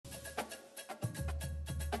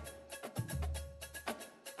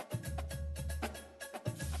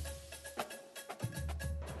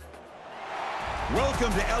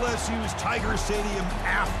Welcome to LSU's Tiger Stadium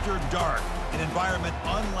after dark, an environment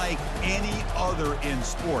unlike any other in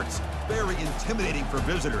sports. Very intimidating for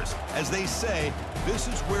visitors. As they say, this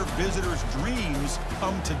is where visitors' dreams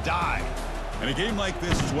come to die. And a game like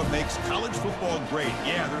this is what makes college football great.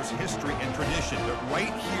 Yeah, there's history and tradition, but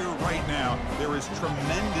right here, right now, there is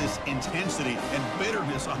tremendous intensity and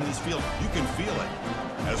bitterness on this field. You can feel it.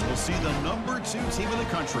 As we'll see the #2 team in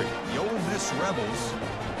the country, the Ole Miss Rebels,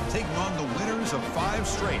 taking on the winners of 5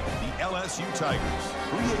 straight, the LSU Tigers.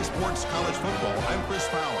 For EA Sports College Football, I'm Chris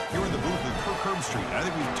Fowler, here in the booth with Kirk Herbstreit. I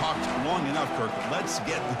think we've talked long enough, Kirk. Let's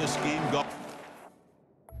get this game going.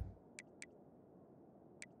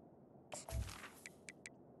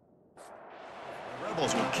 The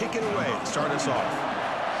Rebels will kick it away to start us off.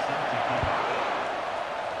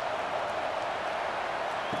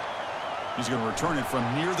 He's going to return it from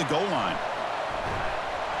near the goal line.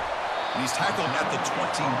 And he's tackled at the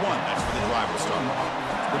 21. That's where the drive will start.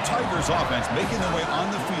 The Tigers offense making their way on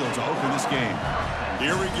the field to open this game.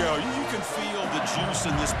 Here we go. You can feel the juice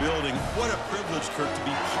in this building. What a privilege, Kirk, to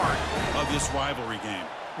be part of this rivalry game.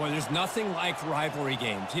 Well, there's nothing like rivalry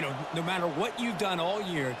games. You know, no matter what you've done all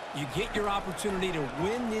year, you get your opportunity to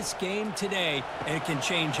win this game today, and it can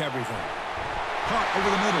change everything. Caught over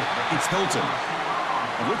the middle. It's Hilton.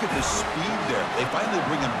 And look at the speed there. They finally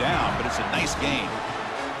bring him down, but it's a nice gain.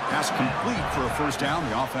 Pass complete for a first down.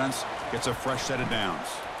 The offense gets a fresh set of downs.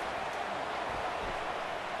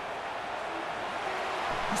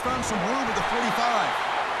 He's found some room at the 45.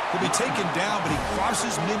 He'll be taken down, but he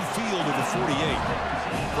crosses midfield at the 48.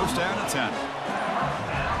 First down at 10.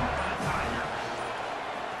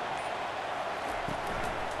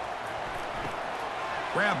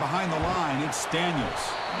 Grab behind the line. It's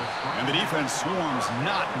Daniels. And the defense swarms.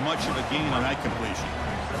 Not much of a gain on that completion.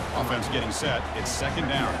 Offense getting set. It's second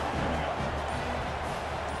down.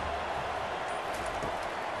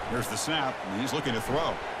 Here's the snap, and he's looking to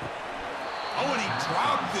throw. Oh, and he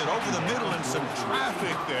dropped it over the middle and some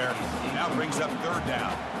traffic there. Now brings up third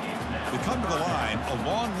down. They come to the line. A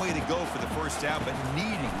long way to go for the first down, but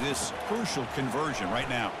needing this crucial conversion right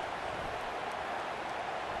now.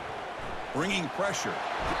 Bringing pressure.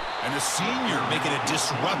 And the senior making a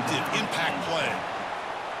disruptive impact play.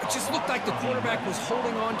 It just looked like the quarterback was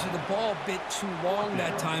holding on to the ball a bit too long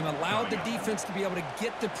that time, allowed the defense to be able to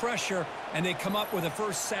get the pressure, and they come up with the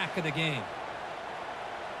first sack of the game.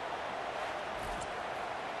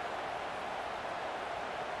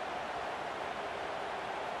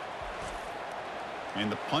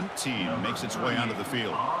 And the punt team makes its way onto the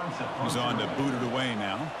field. He's on to boot it away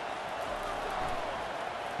now.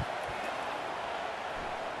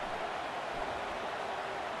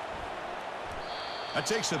 That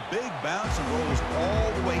takes a big bounce and rolls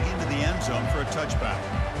all the way into the end zone for a touchback.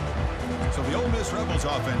 So the Ole Miss Rebels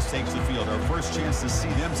offense takes the field. Our first chance to see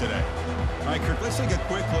them today. All right, Kirk, let's take a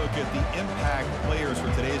quick look at the impact players for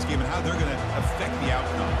today's game and how they're going to affect the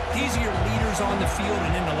outcome. These are your leaders on the field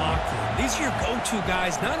and in the locker room. These are your go-to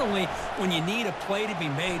guys, not only when you need a play to be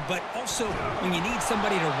made, but also when you need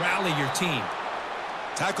somebody to rally your team.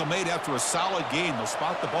 Tackle made after a solid gain. They'll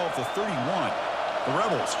spot the ball at the 31. The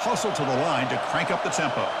Rebels hustle to the line to crank up the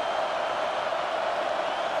tempo.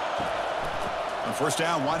 On first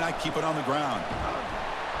down, why not keep it on the ground?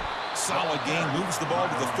 Solid gain, moves the ball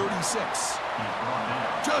to the 36.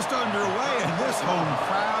 Just underway, and this home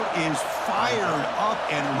crowd is fired up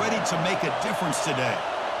and ready to make a difference today.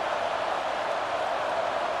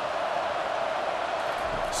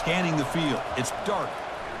 Scanning the field, it's dark.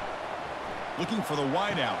 Looking for the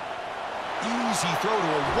wideout. Easy throw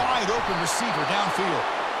to a wide-open receiver downfield.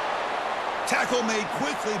 Tackle made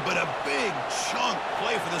quickly, but a big chunk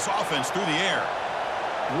play for this offense through the air.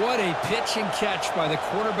 What a pitch and catch by the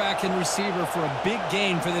quarterback and receiver for a big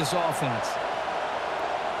gain for this offense.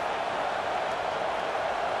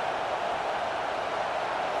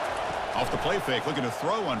 Off the play fake, looking to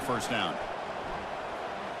throw on first down.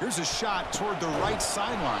 Here's a shot toward the right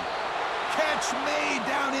sideline. Catch made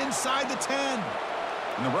down inside the 10.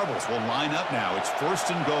 And the Rebels will line up now. It's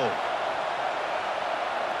first and goal.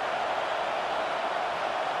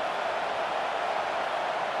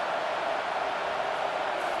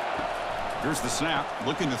 Here's the snap.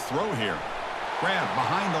 Looking to throw here. Grab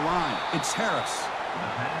behind the line. It's Harris.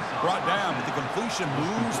 Brought down, but the completion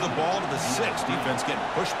moves the ball to the 6. Defense getting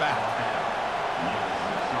pushed back.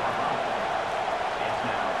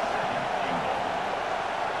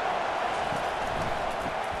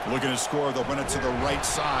 Looking to score, they'll run it to the right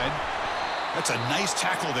side. That's a nice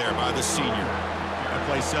tackle there by the senior. That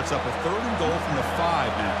play sets up a 3rd and goal from the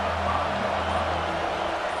 5 now.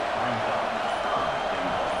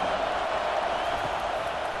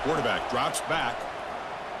 Quarterback drops back.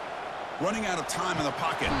 Running out of time in the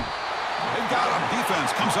pocket. They've got him.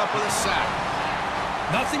 Defense comes up with a sack.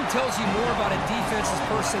 Nothing tells you more about a defense's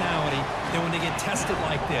personality than when they get tested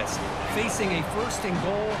like this. Facing a 1st and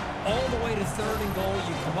goal, all the way to 3rd and goal,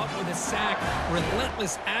 you come up with a sack,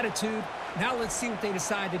 relentless attitude. Now let's see what they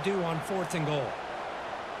decide to do on 4th and goal.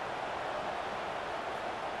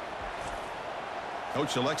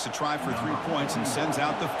 Coach elects to try for 3 points and sends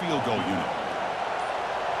out the field goal unit.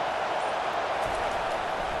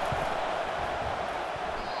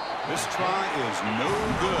 This try is no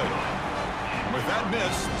good. With that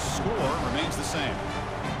miss, the score remains the same.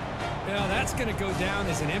 Well, that's going to go down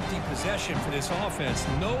as an empty possession for this offense.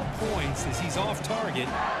 No points as he's off target.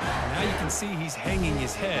 Now you can see he's hanging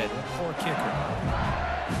his head. Poor kicker.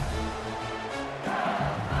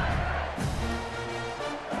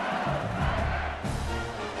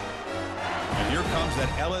 And here comes that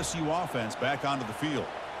LSU offense back onto the field.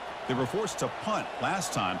 They were forced to punt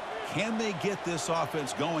last time. Can they get this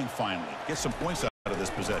offense going finally? Get some points out of this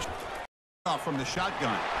possession. Off from the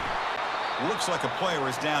shotgun. Looks like a player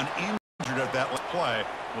is down injured at that play.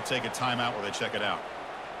 We'll take a timeout while they check it out.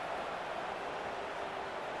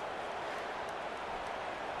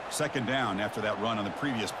 2nd down after that run on the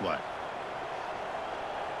previous play.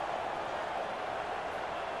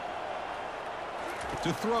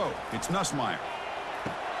 To throw, it's Nussmeier.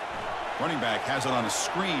 Running back has it on a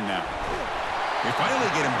screen now. They finally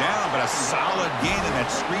get him down, but a solid gain in that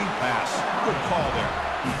screen pass. Good call there.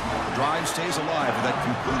 The drive stays alive with that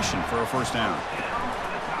completion for a 1st down.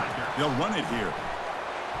 They'll run it here.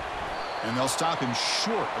 And they'll stop him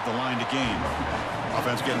short of the line to gain.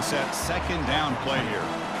 Offense getting set. 2nd down play here.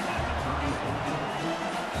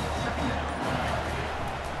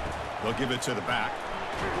 They'll give it to the back.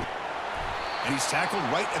 And he's tackled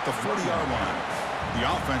right at the 40-yard line. The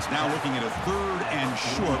offense now looking at a 3rd and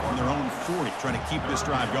short from their own 40, trying to keep this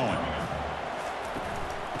drive going.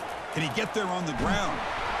 Can he get there on the ground?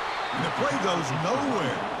 And the play goes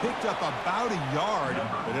nowhere. Picked up about a yard,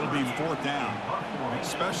 but it'll be 4th down.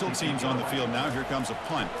 Special teams on the field now. Here comes a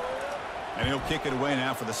punt. And he'll kick it away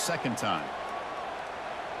now for the 2nd time.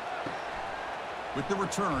 With the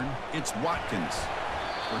return, it's Watkins.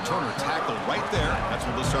 Returner tackled right there. That's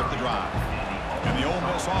where they'll start the drive. And the Ole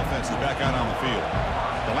Miss offense is back out on the field.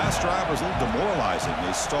 The last drive was a little demoralizing.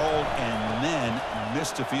 They stalled and then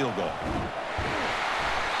missed a field goal.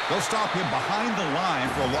 They'll stop him behind the line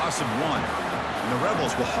for a loss of 1. And the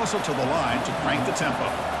Rebels will hustle to the line to crank the tempo.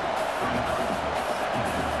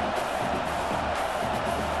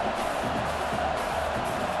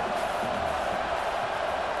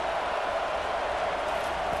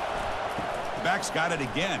 The back's got it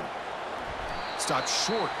again. Stopped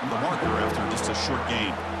short of the marker after just a short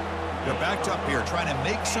gain. They're backed up here trying to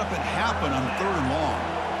make something happen on 3rd and long.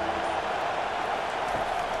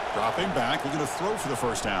 Dropping back, looking to throw for the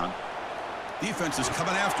 1st down. Defense is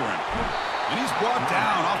coming after him. And he's brought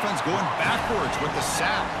down. Offense going backwards with the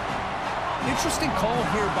sack. Interesting call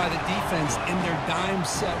here by the defense in their dime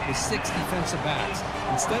set with 6 defensive backs.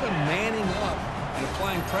 Instead of manning up and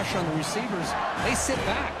applying pressure on the receivers, they sit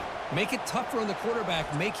back. Make it tougher on the quarterback.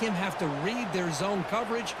 Make him have to read their zone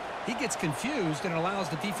coverage. He gets confused and allows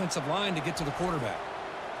the defensive line to get to the quarterback.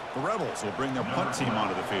 The Rebels will bring their punt team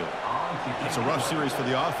onto the field. It's a rough series for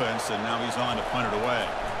the offense, and now he's on to punt it away.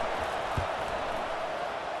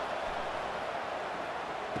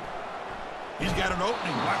 He's got an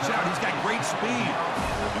opening. Watch out. He's got great speed.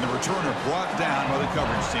 And the returner brought down by the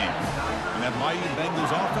coverage team. And that mighty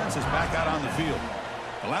Bengals offense is back out on the field.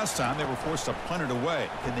 The last time they were forced to punt it away.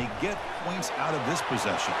 Can they get points out of this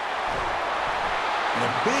possession? And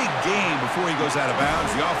a big gain before he goes out of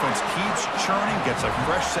bounds. The offense keeps churning, gets a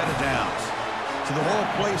fresh set of downs. So the ball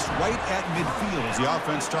placed right at midfield as the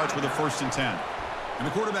offense starts with a 1st and 10. And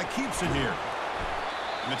the quarterback keeps it here.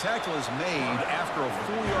 And the tackle is made after a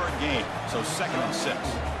 4-yard gain, so 2nd and 6.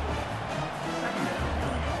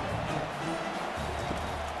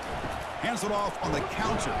 Hands it off on the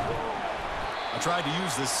counter. I tried to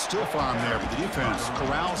use this stiff arm there, but the defense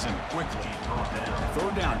corrals him quickly.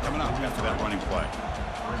 3rd down coming up after that running play.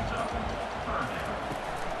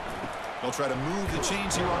 They'll try to move the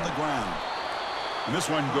chains here on the ground. And this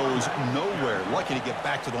one goes nowhere. Lucky to get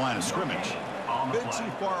back to the line of scrimmage. A bit too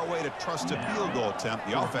far away to trust a field goal attempt.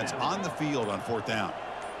 The offense on the field on 4th down.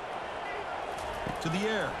 To the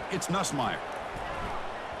air, it's Nussmeier.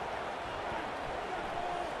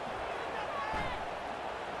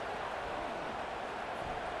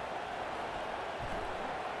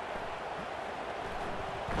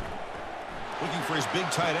 Looking for his big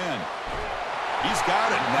tight end. He's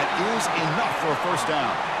got it, and that is enough for a 1st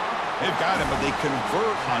down. They've got it, but they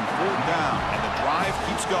convert on 4th down, and the drive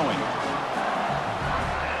keeps going.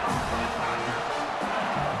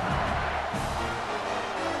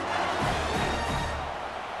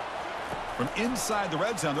 From inside the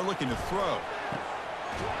red zone, they're looking to throw.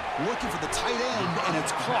 Looking for the tight end, and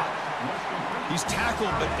it's caught. He's tackled,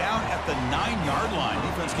 but down at the 9-yard line.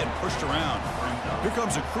 Defense getting pushed around. Here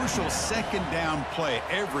comes a crucial 2nd down play.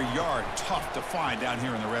 Every yard tough to find down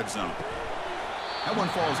here in the red zone. That one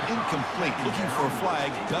falls incomplete. Looking for a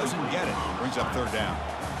flag, doesn't get it. Brings up 3rd down.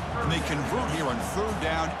 And they convert here on 3rd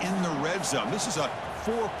down in the red zone. This is a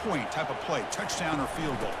 4-point type of play, touchdown or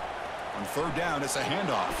field goal. On 3rd down, it's a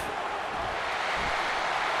handoff.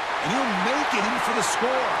 And he'll make it in for the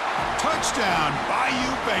score. Touchdown,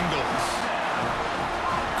 Bayou Bengals.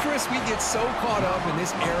 Chris, we get so caught up in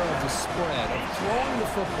this era of the spread, of throwing the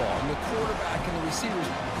football, and the quarterback and the receivers.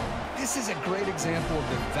 This is a great example of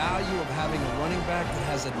the value of having a running back that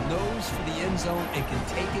has a nose for the end zone and can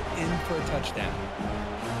take it in for a touchdown.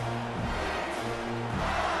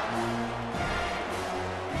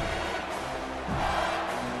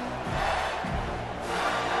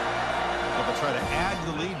 Try to add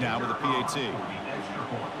to the lead now with a PAT.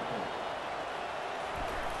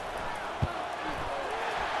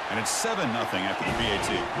 And it's 7-0 after the PAT.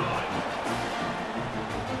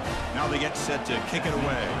 Now they get set to kick it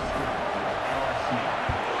away.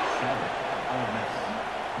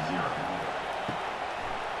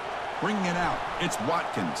 Bringing it out, it's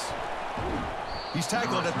Watkins. He's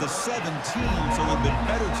tackled at the 17, so a little bit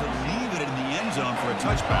better to leave it in the end zone for a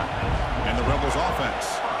touchback. And the Rebels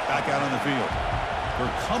offense back out on the field.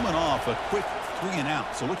 They're coming off a quick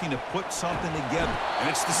 3-and-out, so looking to put something together. And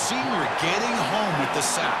it's the senior getting home with the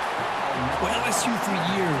sack. Well, LSU for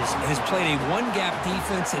years has played a one-gap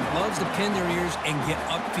defense that loves to pin their ears and get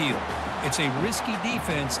upfield. It's a risky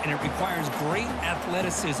defense, and it requires great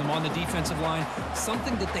athleticism on the defensive line,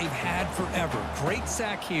 something that they've had forever. Great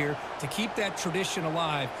sack here to keep that tradition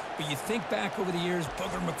alive. But you think back over the years,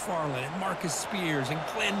 Booger McFarland and Marcus Spears and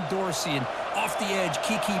Glenn Dorsey and off the edge,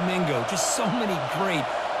 Kiki Mingo. Just so many great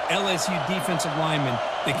LSU defensive linemen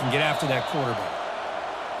that can get after that quarterback.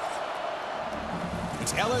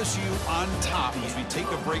 It's LSU on top as we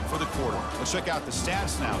take a break for the quarter. Let's check out the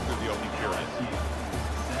stats now through the opening period.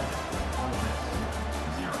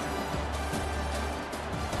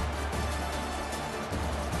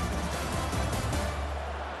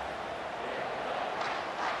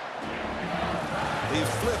 They've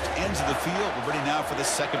flipped ends of the field. We're ready now for the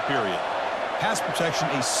 2nd period. Pass protection,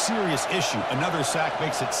 a serious issue. Another sack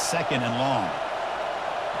makes it 2nd and long.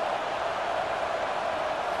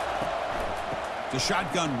 The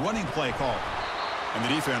shotgun running play call. And the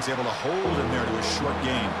defense able to hold him there to a short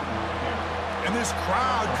gain. And this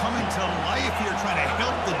crowd coming to life here trying to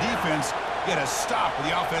help the defense get a stop with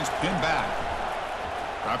the offense pinned back.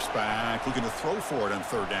 Drops back, looking to throw for it on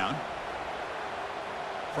 3rd down.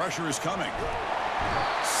 Pressure is coming.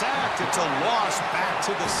 Sacked. It's a loss back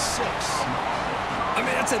to the 6. I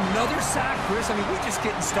mean, that's another sack, Chris. I mean, we're just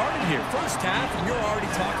getting started here. First half, and you're already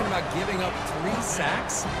talking about giving up 3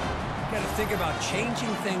 sacks. You got to think about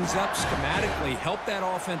changing things up schematically, help that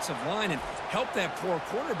offensive line, and help that poor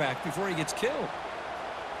quarterback before he gets killed.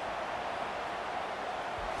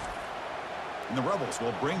 And the Rebels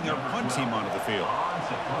will bring their punt team onto the field.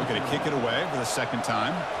 They're going to kick it away for the 2nd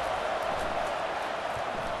time.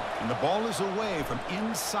 And the ball is away from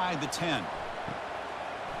inside the 10.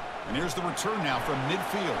 And here's the return now from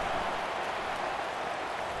midfield.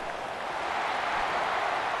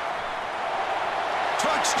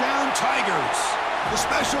 Touchdown, Tigers. The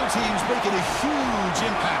special teams making a huge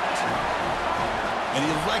impact. An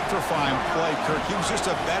electrifying play, Kirk. He was just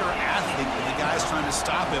a better athlete than the guys trying to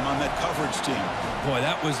stop him on that coverage team. Boy,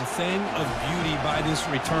 that was a thing of beauty by this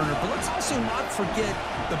returner. But let's also not forget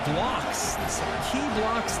the blocks. Some key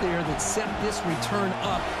blocks there that set this return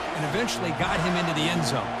up and eventually got him into the end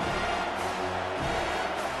zone.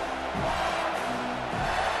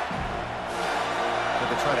 But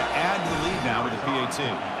they try to add to the lead now with the PAT.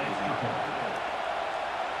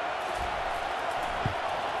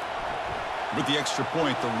 With the extra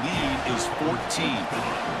point, the lead is 14.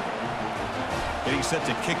 Getting set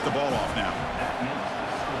to kick the ball off now.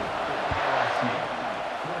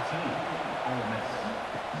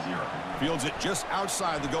 Fields it just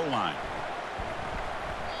outside the goal line.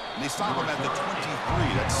 And they stop him at the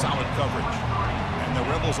 23. That's solid coverage. And the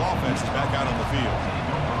Rebels offense is back out on the field.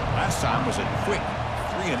 Last time was a quick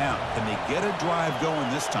 3-and-out. Can they get a drive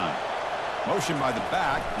going this time? Motion by the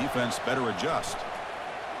back. Defense better adjust.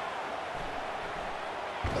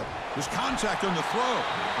 There's contact on the throw.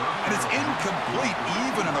 And it's incomplete.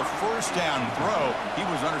 Even on a first down throw, he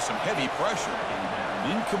was under some heavy pressure.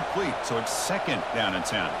 Incomplete, so it's 2nd down and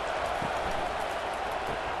 10.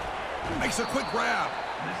 Makes a quick grab.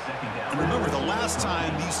 And remember, the last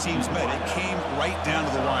time these teams met, it came right down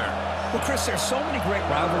to the wire. Well, Chris, there's so mmany great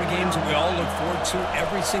rivalry games that we all look forward to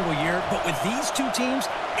every single year. But with these two teams,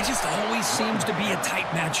 it just always seems to be a tight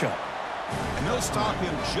matchup. And they'll stop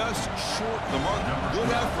him just short of the mark.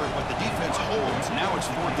 Good effort, but the defense holds. Now it's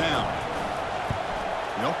 4th down.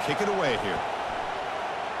 And they'll kick it away here.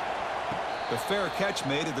 The fair catch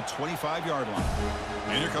made at the 25-yard line.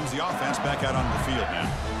 And here comes the offense back out on the field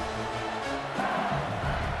now.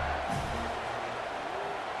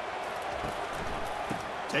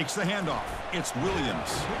 Takes the handoff. It's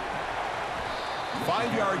Williams.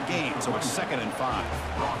 5-yard gain, so it's 2nd and 5.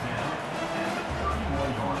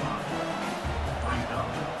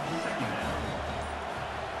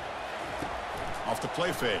 Off the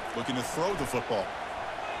play fake, looking to throw the football.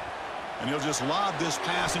 And he'll just lob this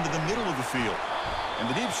pass into the middle of the field. And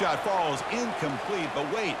the deep shot falls incomplete, but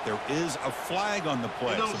wait, there is a flag on the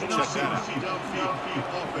play, so we'll check that out.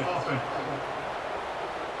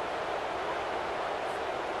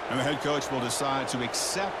 And the head coach will decide to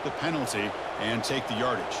accept the penalty and take the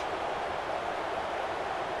yardage.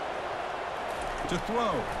 To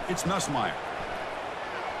throw, it's Nussmeier.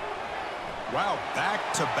 Wow,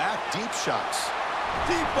 back-to-back deep shots.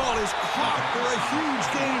 Deep ball is caught for a huge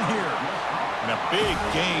gain here. And a big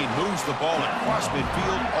gain moves the ball across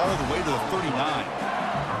midfield all the way to the 39.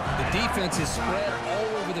 The defense is spread all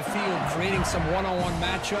over the field, creating some one-on-one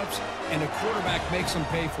matchups, and the quarterback makes them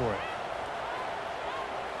pay for it.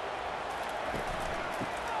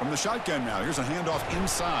 From the shotgun now, here's a handoff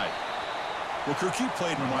inside. Well, Kirk, you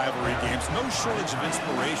played in rivalry games. No shortage of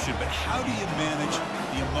inspiration, but how do you manage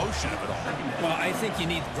the emotion of it all? Well, I think you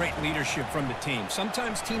need great leadership from the team.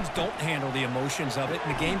 Sometimes teams don't handle the emotions of it,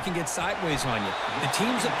 and the game can get sideways on you. The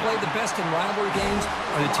teams that play the best in rivalry games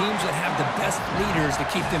are the teams that have the best leaders to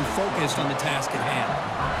keep them focused on the task at hand.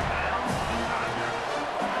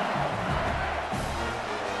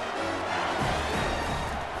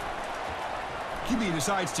 QB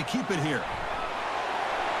decides to keep it here.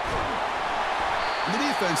 And the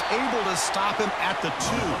defense able to stop him at the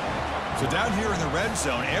 2. So down here in the red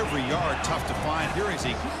zone, every yard tough to find. Here is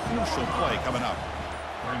a crucial play coming up.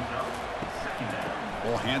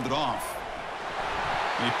 Ball handed off.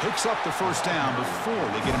 And he picks up the first down before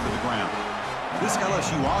they get him to the ground. This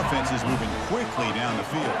LSU offense is moving quickly down the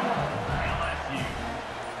field.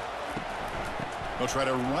 They'll try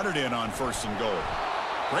to run it in on 1st and goal.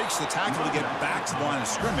 Breaks the tackle to get back to the line of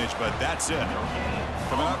scrimmage, but that's it.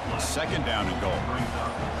 Coming up, 2nd down and goal.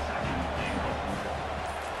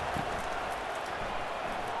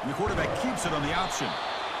 And the quarterback keeps it on the option.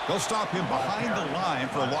 They'll stop him behind the line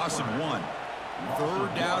for a loss of 1.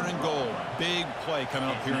 3rd down and goal. Big play coming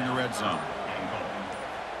up here in the red zone.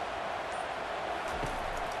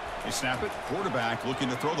 They snap it. Quarterback looking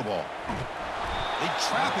to throw the ball. They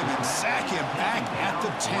trap him and sack him back at the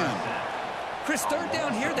 10. Chris, 3rd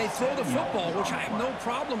down here, they throw the football, which I have no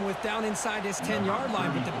problem with down inside this 10-yard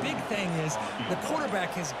line. But the big thing is the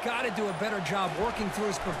quarterback has got to do a better job working through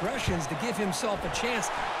his progressions to give himself a chance.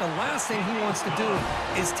 The last thing he wants to do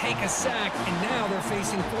is take a sack, and now they're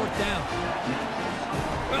facing 4th down.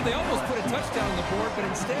 Well, they almost put a touchdown on the board, but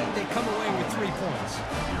instead they come away with 3 points.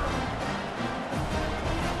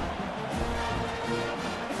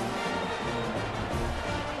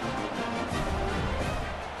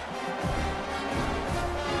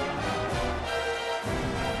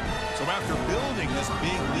 So after building this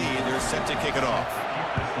big lead, they're set to kick it off.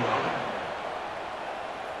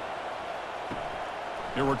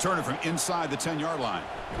 They're returning from inside the 10-yard line.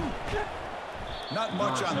 Not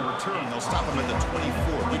much on the return. They'll stop him at the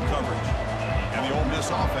 24. Good coverage. And the Ole Miss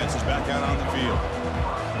offense is back out on the field.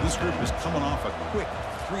 This group is coming off a quick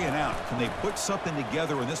 3-and-out. Can they put something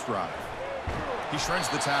together in this drive? He shreds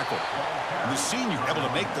the tackle. And the senior able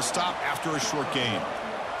to make the stop after a short gain.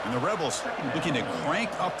 And the Rebels looking to crank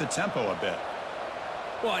up the tempo a bit.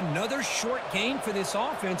 Well, another short gain for this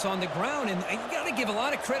offense on the ground, and you got to give a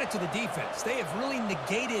lot of credit to the defense. They have really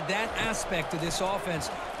negated that aspect of this offense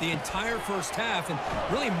the entire first half and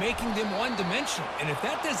really making them one-dimensional. And if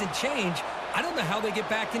that doesn't change, I don't know how they get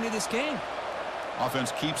back into this game.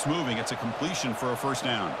 Offense keeps moving. It's a completion for a 1st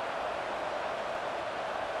down.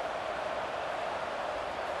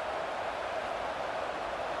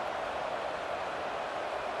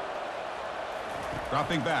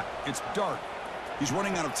 Dropping back, it's Dart. He's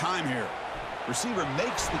running out of time here. Receiver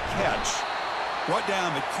makes the catch. Brought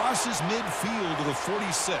down, but crosses midfield to the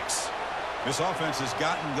 46. This offense has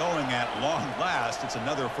gotten going at long last. It's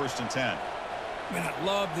another 1st and 10. Man, I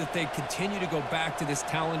love that they continue to go back to this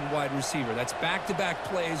talented wide receiver. That's back-to-back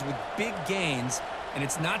plays with big gains, and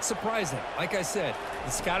it's not surprising. Like I said,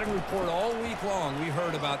 the scouting report all week long, we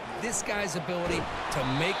heard about this guy's ability to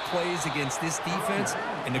make plays against this defense,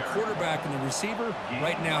 and the quarterback and the receiver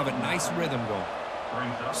right now have a nice rhythm going.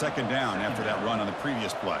 2nd down after that run on the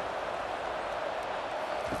previous play.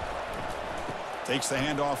 Takes the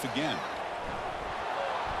handoff again.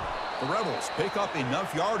 The Rebels pick up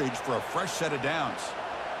enough yardage for a fresh set of downs.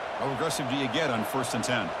 How aggressive do you get on 1st and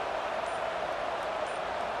 10?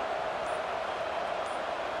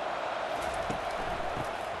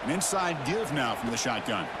 An inside give now from the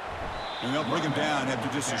shotgun. And they'll bring him down after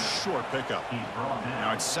just a short pickup.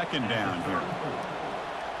 Now it's 2nd down here.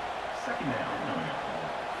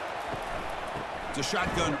 It's a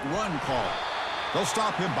shotgun run call. They'll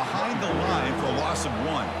stop him behind the line for a loss of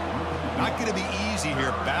 1. Not going to be easy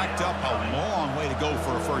here. Backed up, a long way to go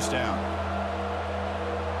for a 1st down.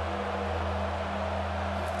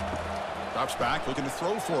 Drops back, looking to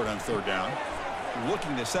throw for it on 3rd down.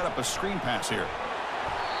 Looking to set up a screen pass here.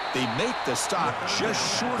 They make the stop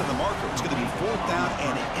just short of the marker. It's going to be 4th down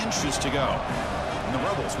and inches to go. And the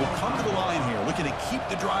Rebels will come to the line here, looking to keep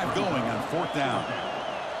the drive going on 4th down.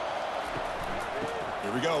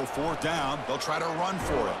 Here we go, 4th down. They'll try to run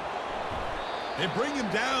for it. They bring him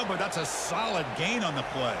down, but that's a solid gain on the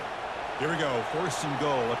play. Here we go, 1st and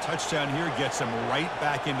goal. A touchdown here gets them right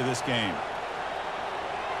back into this game.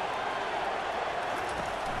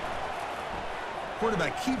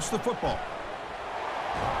 Quarterback keeps the football.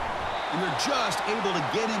 And they're just able to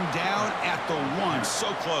get him down at the 1. So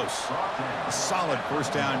close. A solid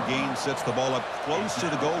 1st down gain sets the ball up close to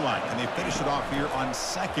the goal line. And they finish it off here on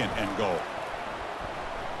 2nd and goal.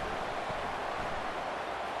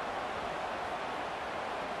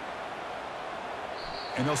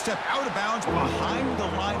 And they'll step out of bounds behind the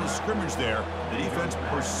line of scrimmage there. The defense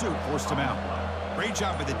pursuit forced him out. Great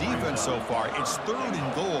job by the defense so far. It's 3rd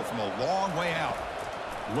and goal from a long way out.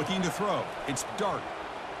 Looking to throw. It's Dart.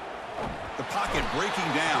 The pocket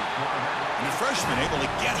breaking down. And the freshman able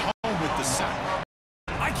to get home with the sack.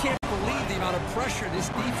 I can't believe the amount of pressure this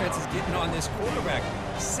defense is getting on this quarterback.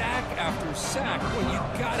 Sack after sack. Well,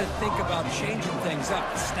 you got to think about changing things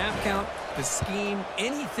up. The snap count, the scheme,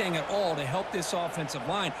 anything at all to help this offensive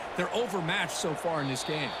line. They're overmatched so far in this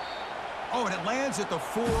game. Oh, and it lands at the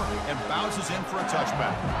 4 and bounces in for a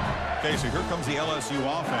touchback. Okay, so here comes the LSU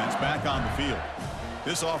offense back on the field.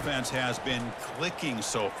 This offense has been clicking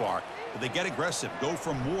so far, but they get aggressive, go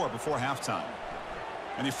for more before halftime.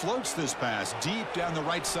 And he floats this pass deep down the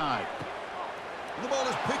right side. And the ball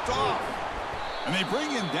is picked off. And they bring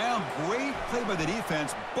him down. Great play by the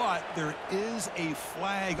defense, but there is a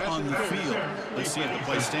flag on the field. Let's see if the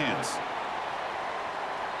play stands.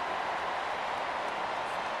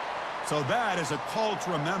 So that is a call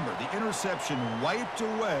to remember. The interception wiped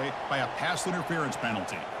away by a pass interference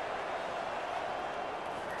penalty.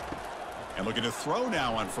 And looking to throw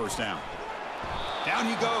now on 1st down. Down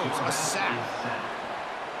he goes, a sack.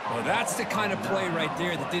 Well, that's the kind of play right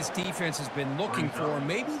there that this defense has been looking for.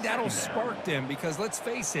 Maybe that'll spark them because, let's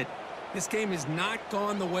face it, this game has not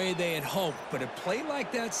gone the way they had hoped. But a play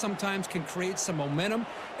like that sometimes can create some momentum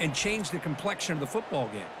and change the complexion of the football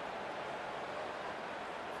game.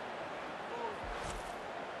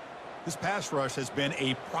 This pass rush has been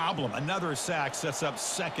a problem. Another sack sets up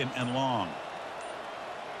 2nd and long.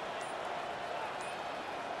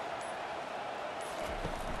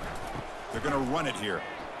 They're going to run it here.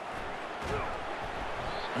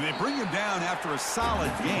 And they bring him down after a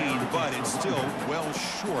solid gain, but it's still well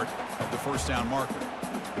short of the 1st down marker.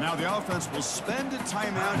 Now the offense will spend a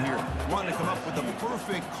timeout here, wanting to come up with the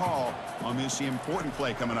perfect call on this important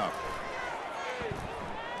play coming up.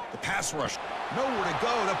 The pass rush, nowhere to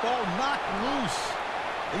go. The ball knocked loose.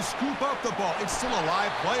 They scoop up the ball. It's still a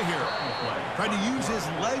live play here. Tried to use his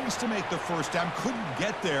legs to make the 1st down, couldn't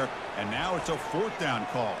get there, and now it's a 4th down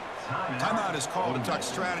call. Timeout is called to talk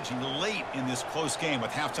strategy late in this close game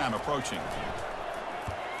with halftime approaching.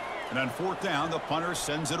 And on 4th down, the punter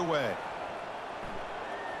sends it away.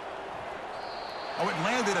 Oh, it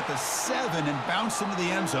landed at the 7 and bounced into the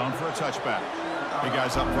end zone for a touchback. Big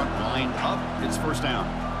guys up front lined up. It's 1st down.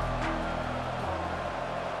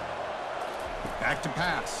 Back to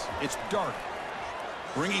pass. It's Dart.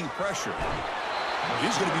 Bringing pressure.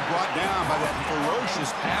 He's going to be brought down by that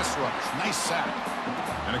ferocious pass rush. Nice sack.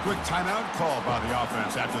 And a quick timeout call by the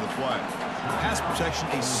offense after the play. Pass protection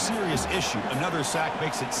a serious issue. Another sack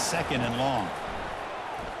makes it 2nd and long.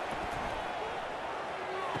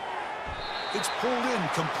 It's pulled in,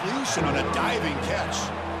 completion on a diving catch.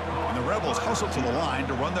 And the Rebels hustle to the line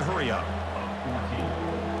to run the hurry up.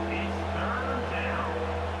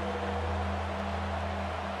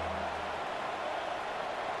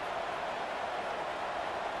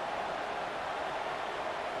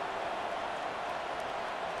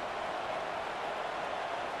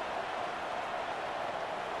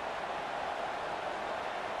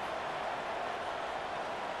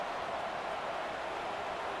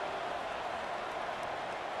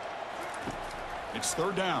 It's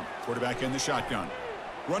third down. Quarterback in the shotgun.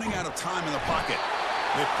 Running out of time in the pocket.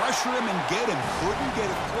 They pressure him and get him. Couldn't get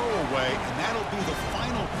a throw away, and that'll be the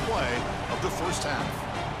final play of the first half.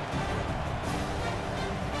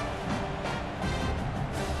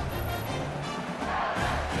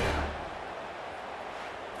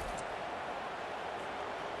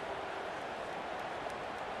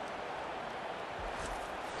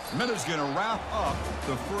 Minute's going to wrap up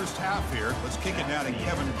the first half here. Let's kick it now to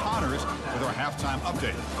Kevin Connors with our halftime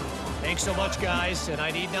update. Thanks so much, guys. And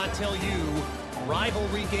I need not tell you,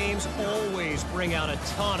 rivalry games always bring out a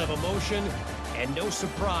ton of emotion. And no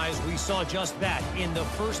surprise, we saw just that in the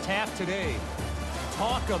first half today.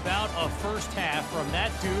 Talk about a first half from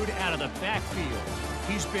that dude out of the backfield.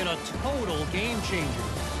 He's been a total game changer.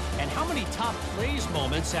 And how many top plays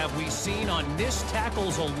moments have we seen on missed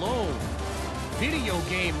tackles alone? Video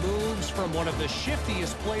game moves from one of the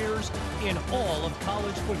shiftiest players in all of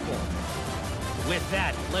college football. With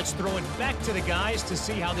that, let's throw it back to the guys to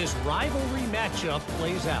see how this rivalry matchup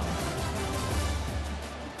plays out.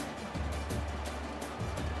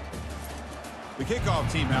 The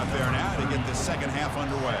kickoff team out there now to get the second half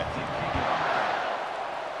underway.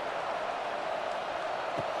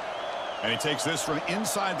 And he takes this from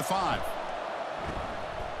inside the 5.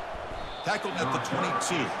 Tackled at the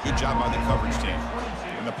 22. Good job by the coverage team.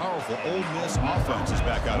 And the powerful Ole Miss offense is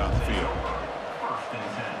back out on the field.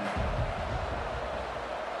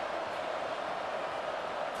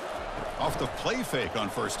 Off the play fake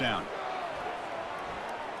on first down.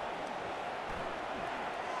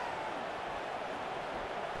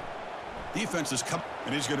 Defense is coming,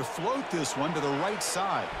 and he's going to float this one to the right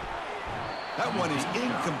side. That one is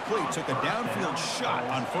incomplete. Took a downfield shot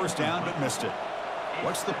on first down, but missed it.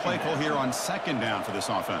 What's the play call here on second down for this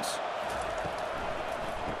offense?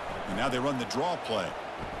 And now they run the draw play.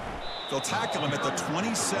 They'll tackle him at the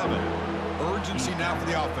 27. Urgency now for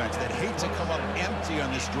the offense that hate to come up empty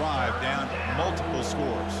on this drive down multiple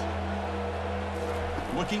scores.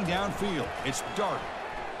 Looking downfield, it's Dart.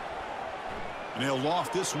 And he'll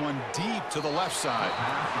loft this one deep to the left side.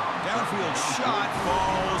 Downfield shot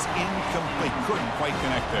falls incomplete. Couldn't quite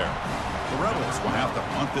connect there. The Rebels will have to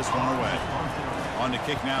punt this one away. On to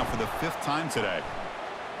kick now for the 5th time today.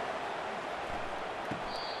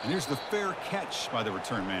 And here's the fair catch by the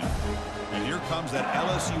return man. And here comes that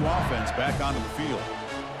LSU offense back onto the field.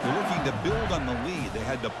 They're looking to build on the lead. They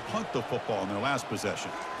had to punt the football in their last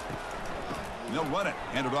possession. And they'll run it.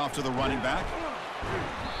 Hand it off to the running back.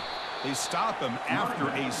 They stop him after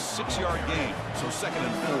a 6-yard gain. So 2nd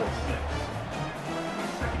and 4.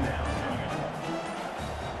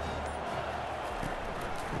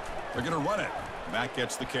 They're going to run it. Mack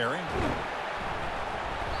gets the carry.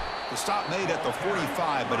 The stop made at the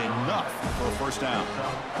 45, but enough for a first down.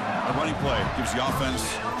 A running play gives the offense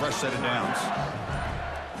a fresh set of downs.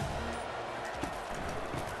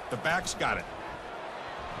 The back's got it.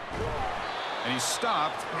 And he's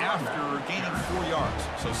stopped after gaining 4 yards,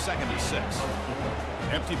 so 2nd and 6.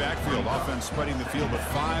 Empty backfield, offense spreading the field with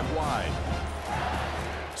 5 wide.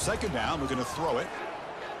 2nd down, we're going to throw it.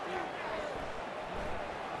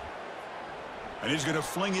 And he's going to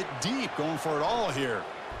fling it deep, going for it all here.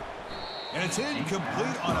 And it's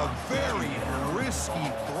incomplete on a very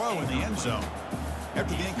risky throw in the end zone.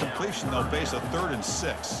 After the incompletion, they'll face a 3rd and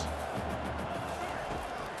 6.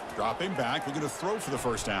 Dropping back, we're going to throw for the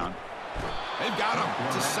first down. They've got him.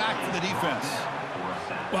 It's a sack for the defense.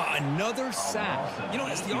 Well, another sack. You know,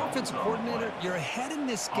 as the offensive coordinator, you're ahead in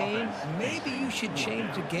this game. Maybe you should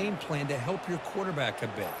change the game plan to help your quarterback a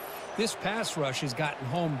bit. This pass rush has gotten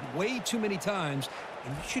home way too many times,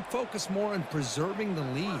 and you should focus more on preserving the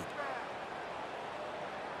lead.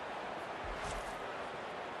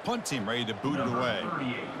 Punt team ready to boot it away.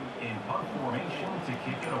 38 in punt formation to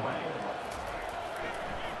kick it away.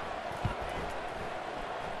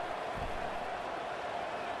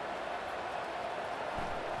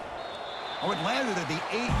 Oh, it landed at the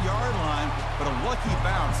 8-yard line, but a lucky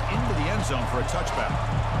bounce into the end zone for a touchback.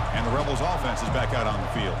 And the Rebels offense is back out on the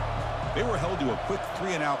field. They were held to a quick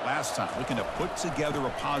 3-and-out last time, looking to put together a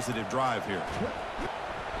positive drive here.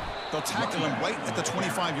 They'll tackle him right at the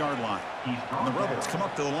 25-yard line. And the Rebels come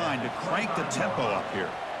up to the line to crank the tempo up here.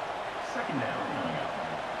 2nd down.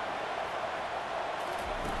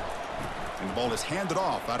 And the ball is handed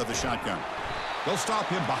off out of the shotgun. They'll stop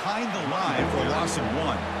him behind the line for a loss of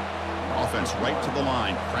 1. Offense right to the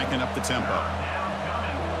line, cranking up the tempo.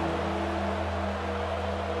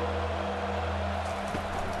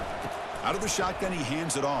 Out of the shotgun, he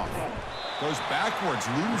hands it off. Goes backwards,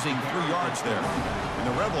 losing 3 yards there. And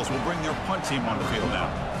the Rebels will bring their punt team on the field now.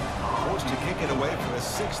 Forced to kick it away for the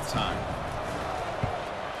 6th time.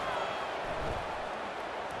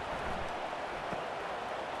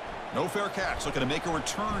 No fair catch, looking to make a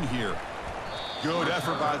return here. Good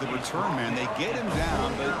effort by the return man. They get him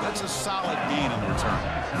down, but that's a solid gain on the return.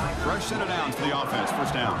 Fresh set of downs for the offense,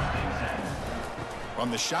 first down. From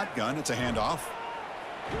the shotgun, it's a handoff.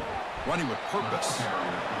 Running with purpose.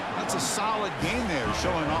 That's a solid gain there,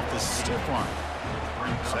 showing off the stiff arm.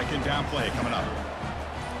 Second down play coming up.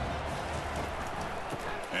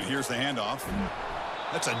 And here's the handoff.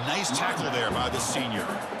 That's a nice tackle there by the senior.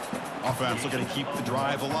 Offense looking to keep the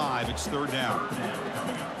drive alive. It's 3rd down.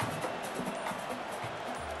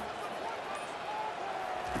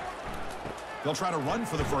 They'll try to run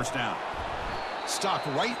for the first down. Stopped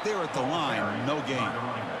right there at the line. No gain.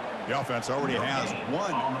 The offense already has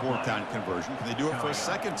 1 4th-down conversion. Can they do it for a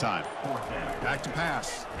 2nd time? Back to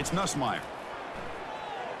pass. It's Nussmeier.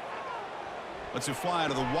 Lets it fly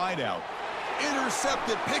to the wideout.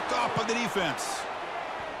 Intercepted, picked off by the defense.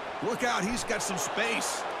 Look out, he's got some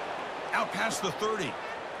space. Out past the 30.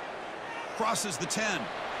 Crosses the 10.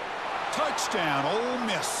 Touchdown, Ole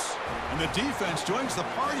Miss. And the defense joins the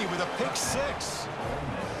party with a pick 6.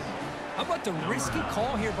 How about the risky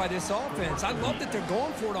call here by this offense? I love that they're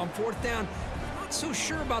going for it on 4th down. I'm not so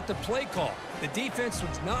sure about the play call. The defense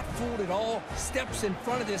was not fooled at all. Steps in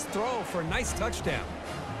front of this throw for a nice touchdown.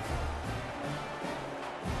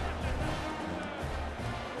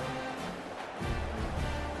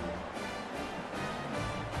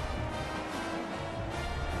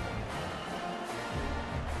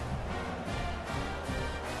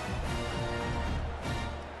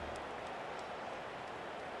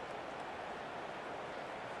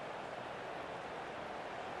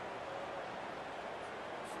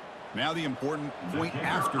 Now the important point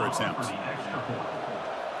after attempt.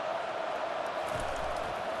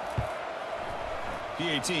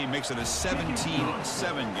 PAT makes it a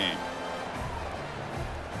 17-7 game.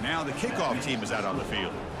 Now the kickoff team is out on the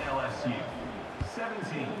field. LSU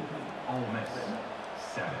 17, Ole Miss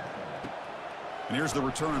 7. And here's the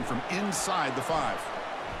return from inside the 5.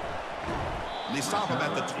 And they stop him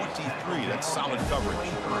at the 23. That's solid coverage.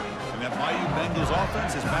 And that Bayou Bengals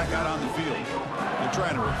offense is back out on the field. They're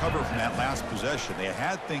trying to recover from that last possession. They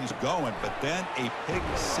had things going, but then a pick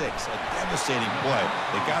 6, a devastating play.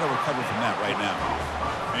 They got to recover from that right now.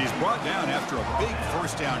 And he's brought down after a big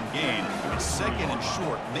 1st down gain. It's 2nd and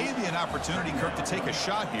short. Maybe an opportunity, Kirk, to take a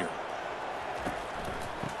shot here.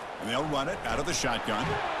 And they'll run it out of the shotgun.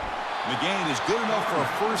 The gain is good enough for a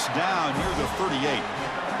 1st down near the 38.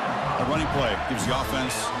 A running play gives the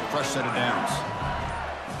offense a fresh set of downs.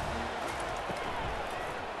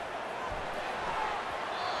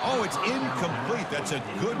 Oh, it's incomplete. That's a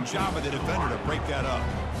good job of the defender to break that up.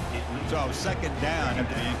 So 2nd down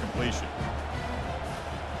after the incompletion.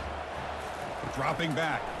 Dropping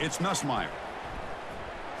back, it's Nussmeier.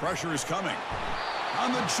 Pressure is coming.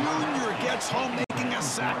 And the junior gets home, making a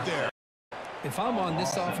sack there. If I'm on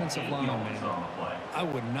this offensive line, man, I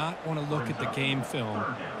would not want to look at the game film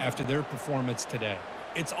after their performance today.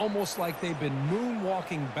 It's almost like they've been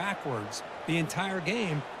moonwalking backwards the entire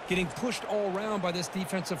game, getting pushed all around by this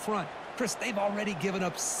defensive front. Chris, they've already given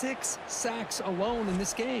up 6 sacks alone in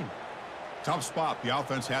this game. Tough spot. The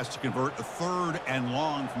offense has to convert a 3rd and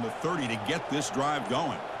long from the 30 to get this drive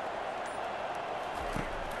going.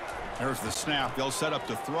 There's the snap. They'll set up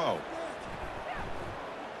to throw.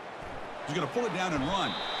 He's going to pull it down and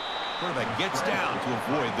run. Quarterback gets down to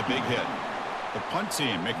avoid the big hit. The punt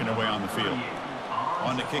team making their way on the field.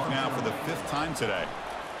 On the kick now for the 5th time today.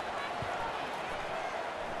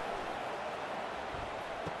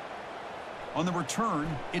 On the return,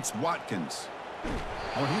 it's Watkins.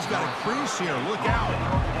 Oh, he's got a crease here. Look out.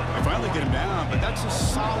 They finally get him down, but that's a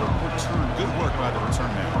solid return. Good work by the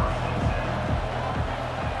return man.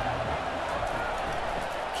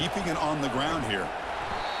 Keeping it on the ground here.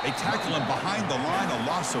 They tackle him behind the line, a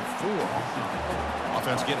loss of 4.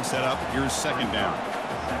 Offense getting set up. Here's 2nd down.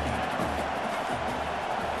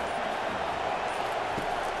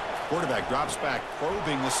 Quarterback drops back,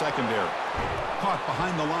 probing the secondary. Caught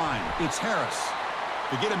behind the line. It's Harris.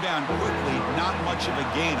 To get him down quickly, not much of a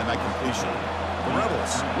gain on that completion. The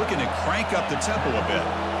Rebels looking to crank up the tempo a bit.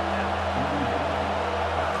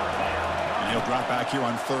 And he'll drop back here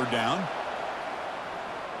on 3rd down.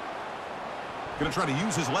 Going to try to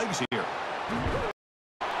use his legs here.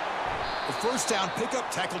 first down pickup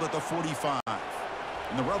tackled at the 45.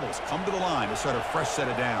 And the Rebels come to the line to start a fresh set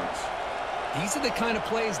of downs. These are the kind of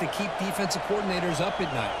plays that keep defensive coordinators up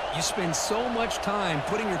at night. You spend so much time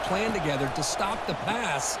putting your plan together to stop the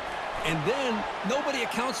pass, and then nobody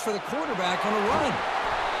accounts for the quarterback on a run.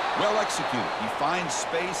 Well executed. He finds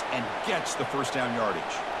space and gets the first down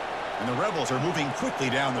yardage. And the Rebels are moving quickly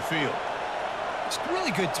down the field. It's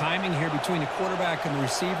really good timing here between the quarterback and the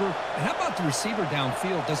receiver. And how about the receiver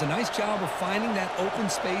downfield? Does a nice job of finding that open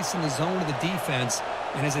space in the zone of the defense.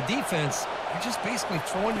 And as a defense, you're just basically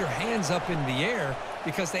throwing your hands up in the air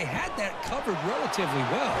because they had that covered relatively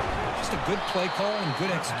well. Just a good play call and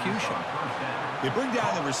good execution. They bring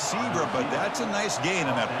down the receiver, but that's a nice gain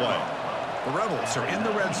in that play. The Rebels are in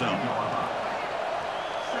the red zone.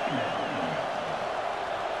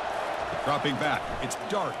 Dropping back, it's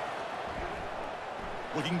Dart.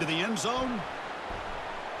 Looking to the end zone.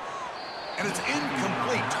 And it's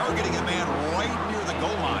incomplete, targeting a man right near the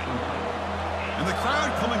goal line. And the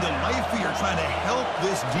crowd coming to life here, trying to help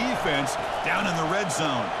this defense down in the red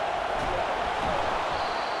zone.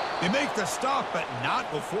 They make the stop, but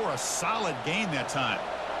not before a solid gain that time.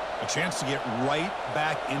 A chance to get right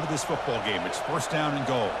back into this football game. It's first down and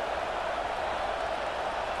goal.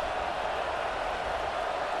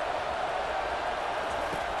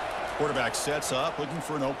 Quarterback sets up, looking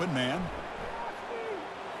for an open man.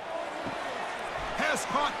 Pass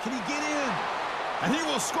caught. Can he get in? And he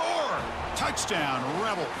will score. Touchdown,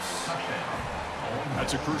 Rebels.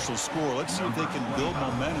 That's a crucial score. Let's see if they can build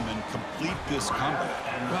momentum and complete this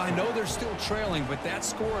comeback. Well, I know they're still trailing, but that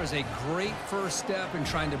score is a great first step in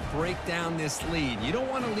trying to break down this lead. You don't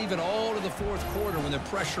want to leave it all to the fourth quarter when the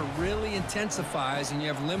pressure really intensifies and you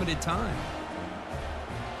have limited time.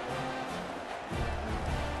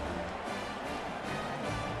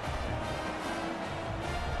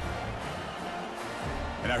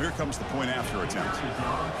 And now here comes the point after attempt.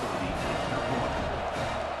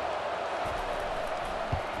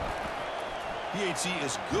 PHC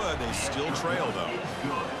is good. They still trail, though.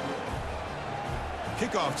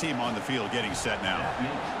 Kickoff team on the field getting set now.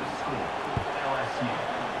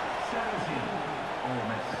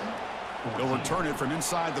 They'll return it from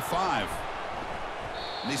inside the 5.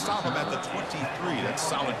 And they stop him at the 23. That's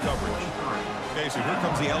solid coverage. Okay, so here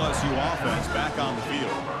comes the LSU offense back on the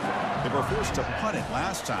field. They were forced to punt it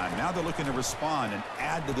last time. Now they're looking to respond and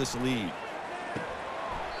add to this lead.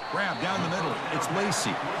 Grab down the middle. It's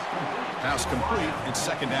Lacey. Pass complete. It's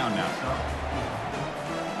second down now.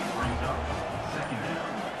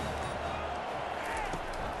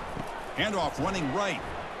 Handoff running right.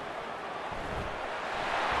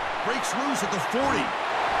 Breaks loose at the 40.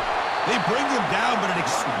 They bring him down, but an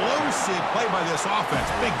explosive play by this offense.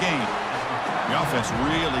 Big gain. The offense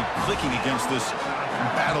really clicking against this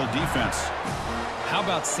battle defense. How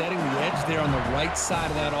about setting the edge there on the right side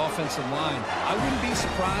of that offensive line? I wouldn't be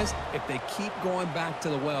surprised if they keep going back to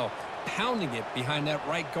the well, pounding it behind that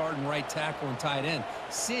right guard and right tackle and tight end,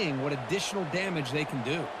 seeing what additional damage they can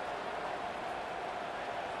do.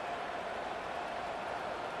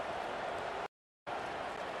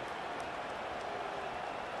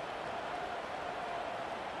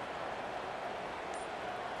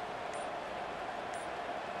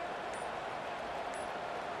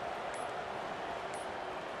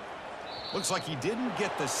 Looks like he didn't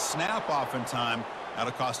get the snap off in time.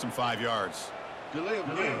 That'll cost him 5 yards. Delay of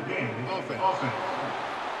game. Offense.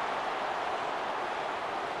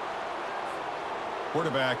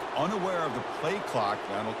 Quarterback unaware of the play clock.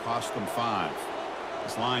 That'll cost them 5.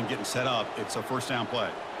 This line getting set up. It's a first down play.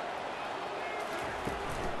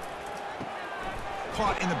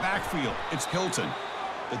 Caught in the backfield. It's Hilton.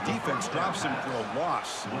 The defense drops him for a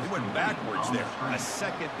loss. He went backwards there. A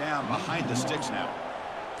second down behind the sticks now.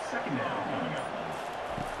 Second down.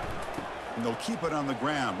 And they'll keep it on the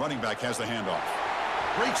ground. Running back has the handoff.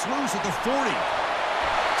 Breaks loose at the 40.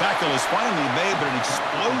 Tackle is finally made, but an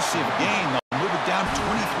explosive gain. They'll move it down to the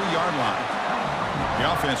 23-yard line.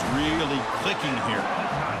 The offense really clicking here.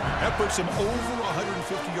 That puts him over 150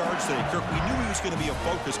 yards today. Kirk, we knew he was going to be a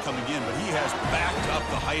focus coming in, but he has backed up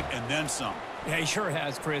the hype and then some. Yeah, he sure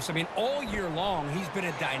has, Chris. I mean, all year long, he's been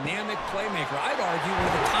a dynamic playmaker. I'd argue one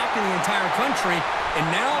of the top in the entire country. And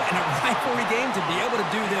now, in a rivalry game, to be able to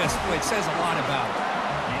do this, boy, it says a lot about it.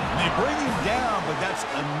 And they bring him down, but that's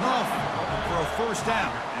enough for a first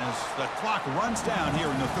down as the clock runs down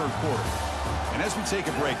here in the third quarter. And as we take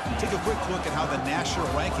a break, take a quick look at how the national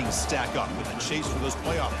rankings stack up with the chase for those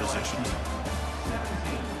playoff positions.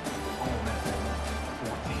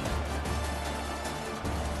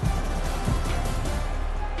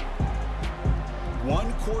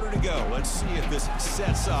 One quarter to go. Let's see if this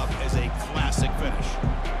sets up as a classic finish.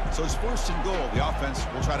 So it's 1st and goal. The offense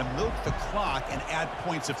will try to milk the clock and add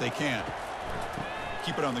points if they can.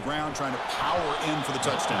 Keep it on the ground, trying to power in for the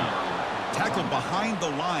touchdown. Tackled behind the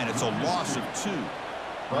line. It's a loss of 2.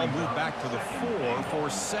 Ball moved back to the 4 for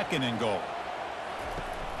 2nd and goal.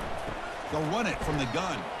 They'll run it from the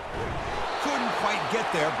gun. Couldn't quite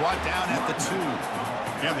get there. Brought down at the 2.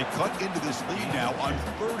 And they cut into this lead now on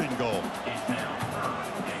 3rd and goal.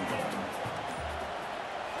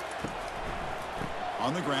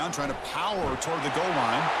 On the ground, trying to power toward the goal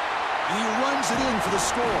line. And he runs it in for the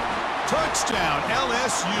score. Touchdown,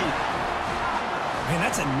 LSU. Man,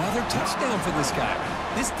 that's another touchdown for this guy.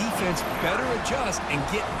 This defense better adjust and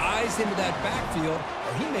get eyes into that backfield,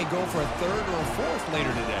 or he may go for a 3rd or a 4th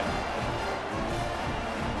later today.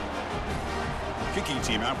 Kicking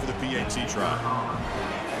team out for the PAT try.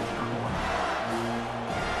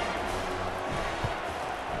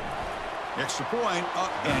 Extra point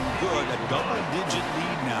up and good. A double-digit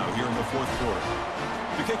lead now here in the 4th quarter.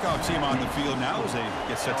 The kickoff team on the field now as they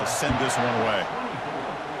get set to send this one away.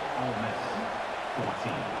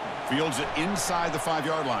 Fields it inside the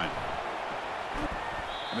 5-yard line.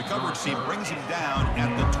 And the coverage team brings him down at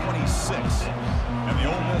the 26. And the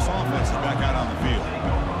Ole Miss offense is back out on the field.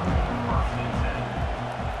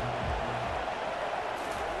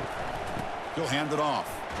 He'll hand it off.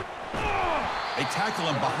 They tackle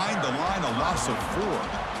him behind the line, a loss of 4.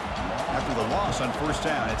 After the loss on 1st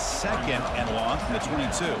down, it's 2nd and long from the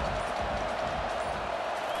 22.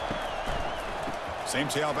 Same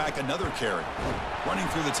tailback, another carry. Running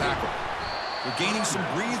through the tackle. They're gaining some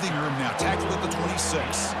breathing room now. Tackle at the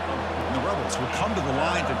 26. And the Rebels will come to the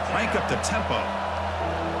line to crank up the tempo.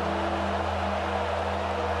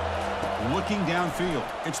 Looking downfield.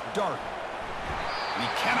 It's Dart. And he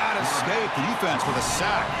cannot escape. The defense with a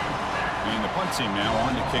sack. And the punt team now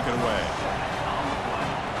on to kick it away.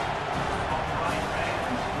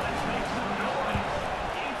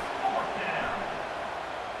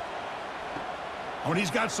 Oh, and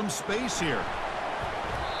he's got some space here.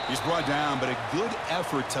 He's brought down, but a good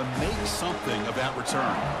effort to make something of that return.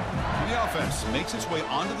 And the offense makes its way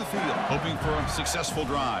onto the field, hoping for a successful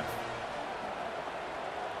drive.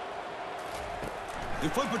 They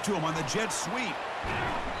flip it to him on the jet sweep.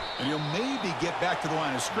 And he'll maybe get back to the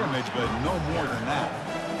line of scrimmage, but no more than that.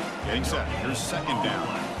 Getting set. Here's 2nd down.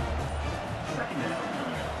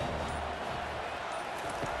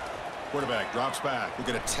 Quarterback drops back. We're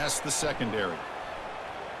going to test the secondary.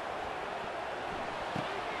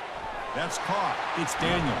 That's caught. It's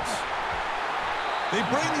Daniels. They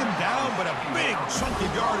bring him down, but a big chunk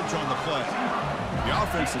of yardage on the play. The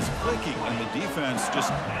offense is clicking, and the defense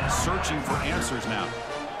just searching for answers now.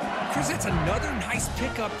 Chris, it's another nice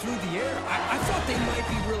pickup through the air. I thought they might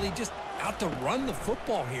be really just out to run the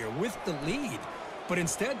football here with the lead. But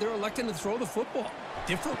instead, they're electing to throw the football.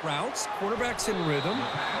 Different routes, quarterbacks in rhythm.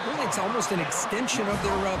 Really, it's almost an extension of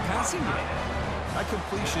their passing game. That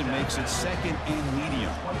completion makes it 2nd and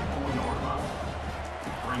medium.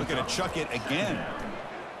 Looking to chuck it again.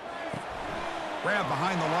 Grab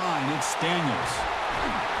behind the line. It's Daniels.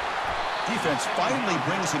 Defense finally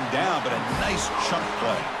brings him down, but a nice chunk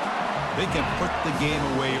play. They can put the game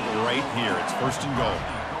away right here. It's 1st and goal.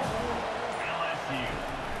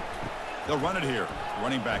 They'll run it here. The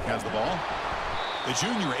running back has the ball. The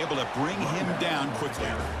junior able to bring him down quickly.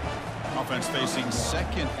 Offense facing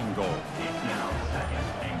 2nd and goal.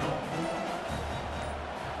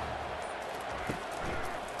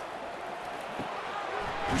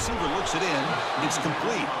 Receiver looks it in. It's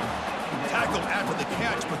complete. Tackled after the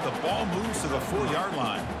catch, but the ball moves to the 4-yard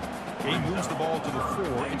line. He moves the ball to the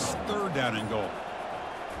 4. It's 3rd down and goal.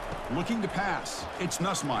 Looking to pass. It's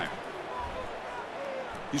Nussmeier.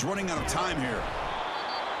 He's running out of time here.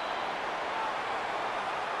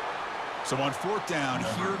 So on 4th down,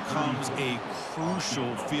 here comes a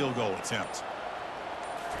crucial field goal attempt.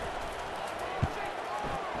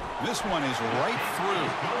 This one is right through,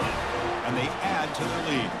 and they add to their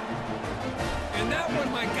lead. And that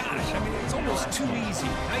one, my gosh, I mean, it's almost too easy.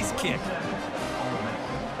 Nice kick.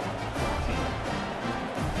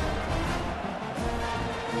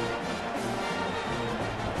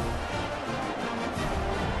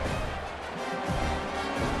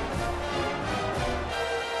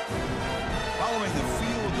 Following the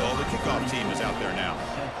field goal, the kickoff team is out there now.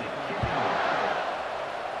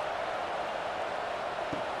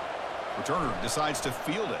 Returner decides to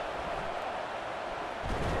field it.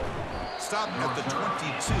 Stop at the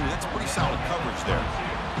 22. That's pretty solid coverage there.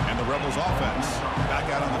 And the Rebels offense back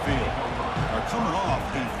out on the field. Are coming off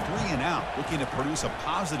a 3-and-out, looking to produce a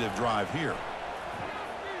positive drive here.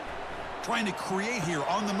 Trying to create here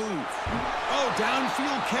on the move. Oh,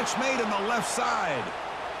 downfield catch made on the left side.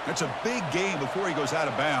 That's a big gain before he goes out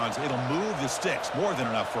of bounds. It'll move the sticks. More than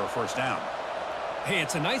enough for a first down. Hey,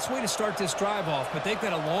 it's a nice way to start this drive off, but they've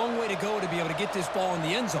got a long way to go to be able to get this ball in the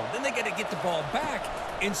end zone. Then they got to get the ball back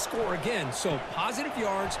and score again. So positive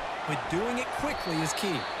yards, but doing it quickly is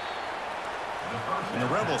key. And the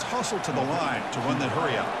Rebels hustle to the line to run that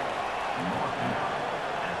hurry up.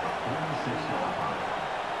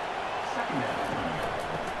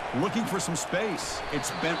 Looking for some space.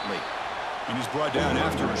 It's Bentley. And he's brought down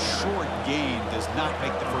after a short gain. Does not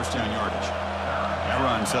make the first down yardage. That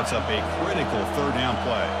run sets up a critical third down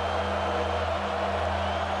play.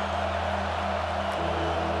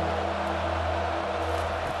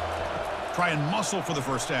 Try and muscle for the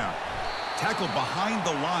first down. Tackled behind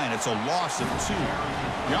the line. It's a loss of 2.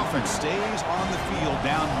 The offense stays on the field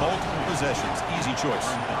down multiple possessions. Easy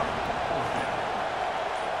choice.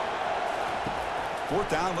 Fourth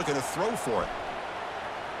down, looking to throw for it.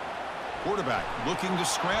 Quarterback looking to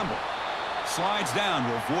scramble. Slides down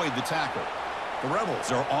to avoid the tackle. The Rebels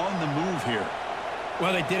are on the move here.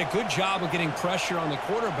 Well, they did a good job of getting pressure on the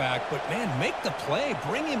quarterback, but, man, make the play.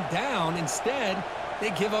 Bring him down. Instead,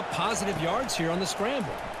 they give up positive yards here on the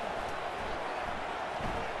scramble.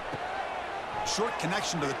 Short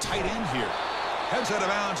connection to the tight end here. Heads out of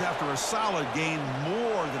bounds after a solid gain,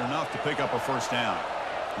 more than enough to pick up a first down.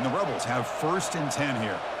 And the Rebels have 1st and 10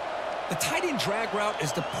 here. The tight end drag route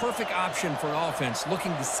is the perfect option for an offense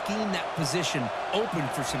looking to scheme that position open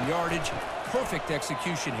for some yardage. Perfect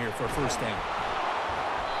execution here for a first down.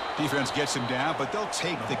 Defense gets him down, but they'll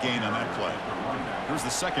take the gain on that play. Here's the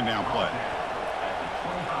second down play.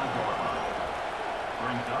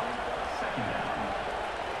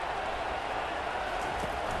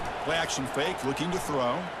 Play action fake, looking to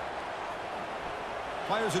throw.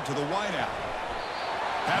 Fires it to the wideout.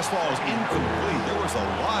 Pass ball is incomplete. There was a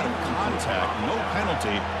lot of contact. No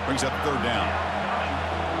penalty. Brings up third down.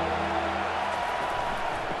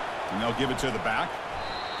 And they'll give it to the back.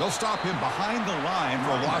 They'll stop him behind the line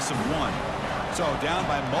for a loss of 1. So down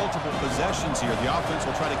by multiple possessions here. The offense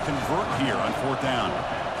will try to convert here on fourth down.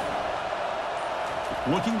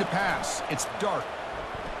 Looking to pass. It's Dart.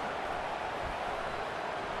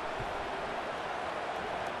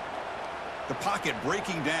 The pocket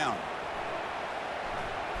breaking down.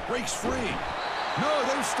 Breaks free. No,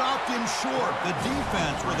 they've stopped him short. The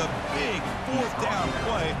defense with a big fourth down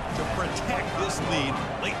play to protect this lead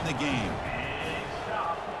late in the game.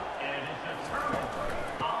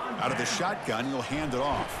 Out of the shotgun, he'll hand it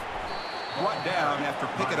off. Brought down after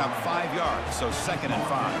picking up 5 yards, so 2nd and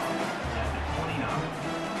 5.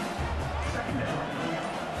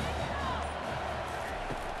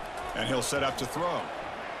 And he'll set up to throw.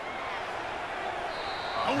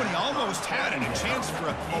 Oh, and he almost had it. A chance for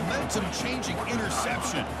a momentum-changing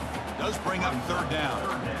interception. Does bring up third down.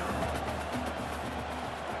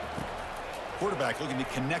 Quarterback looking to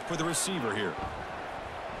connect with the receiver here.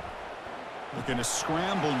 Looking to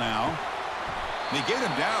scramble now. They get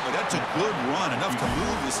him down, but that's a good run. Enough to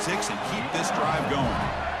move the sticks and keep this drive going.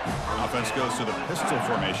 Offense goes to the pistol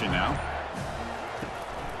formation now.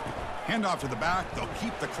 Handoff to the back. They'll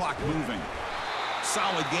keep the clock moving.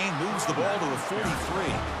 Solid gain, moves the ball to the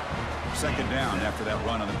 43. 2nd down after that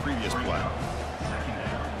run on the previous play.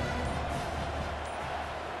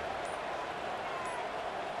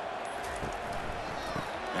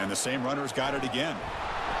 And the same runner's got it again.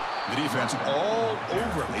 The defense all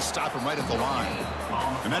over it. They stop him right at the line.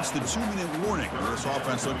 And that's the 2-minute warning. This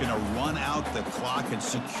offense looking to run out the clock and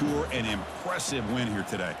secure an impressive win here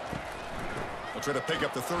today. They'll try to pick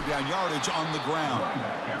up the third down yardage on the ground.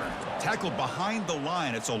 Tackled behind the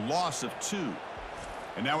line. It's a loss of 2.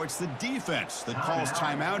 And now it's the defense that calls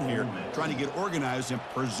timeout here, trying to get organized and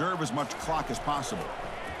preserve as much clock as possible.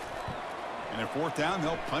 And at fourth down,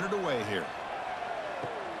 they'll punt it away here.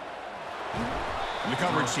 And the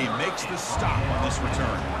coverage team makes the stop on this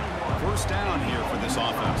return. First down here for this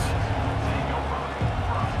offense.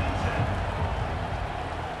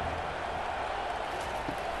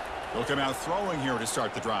 They'll come out throwing here to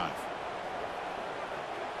start the drive.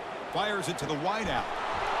 Fires it to the wideout.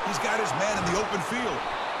 He's got his man in the open field.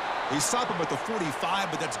 They stop him at the 45,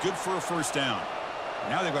 but that's good for a first down.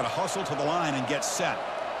 Now they've got to hustle to the line and get set.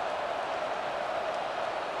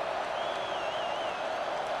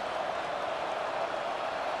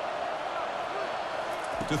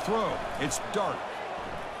 To throw, it's Dart.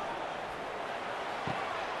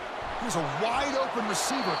 Here's a wide-open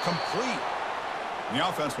receiver, complete. And the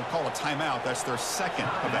offense will call a timeout. That's their 2nd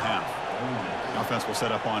of the half. The offense will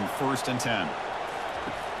set up on 1st and 10.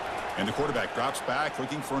 And the quarterback drops back,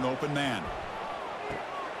 looking for an open man.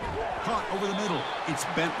 Caught over the middle. It's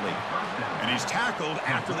Bentley. And he's tackled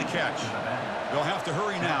after the catch. They'll have to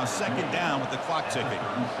hurry now. Second down with the clock ticking.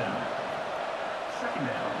 Second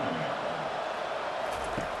down.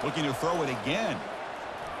 Looking to throw it again.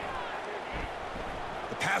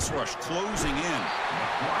 The pass rush closing in.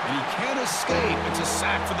 And he can't escape. It's a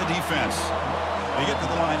sack for the defense. They get to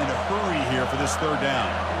the line in a hurry here for this third down.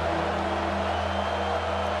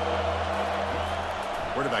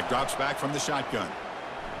 Quarterback drops back from the shotgun.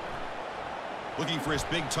 Looking for his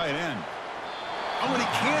big tight end. Oh, and he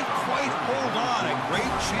can't quite hold on. A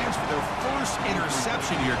great chance for their first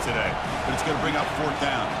interception here today. But it's going to bring up fourth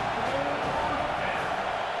down.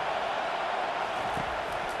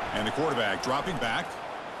 And the quarterback dropping back.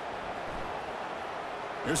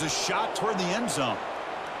 There's a shot toward the end zone.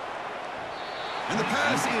 And the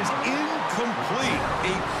pass is incomplete.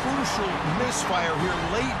 A crucial misfire here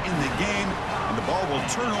late in the game. And the ball will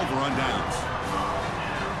turn over on downs.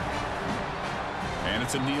 And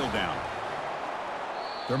it's a kneel down.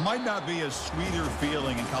 There might not be a sweeter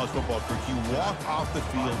feeling in college football, Kirk. You walk off the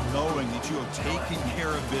field knowing that you have taken care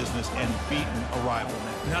of business and beaten a rival.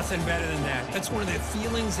 Nothing better than that. That's one of the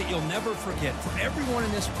feelings that you'll never forget. For everyone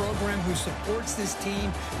in this program who supports this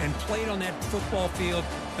team and played on that football field,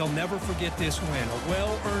 they'll never forget this win. A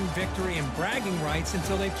well-earned victory and bragging rights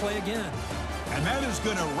until they play again. And that is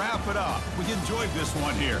going to wrap it up. We enjoyed this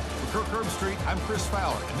one here. For Kirk Herbstreit, I'm Chris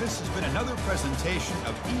Fowler, and this has been another presentation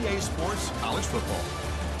of EA Sports College Football.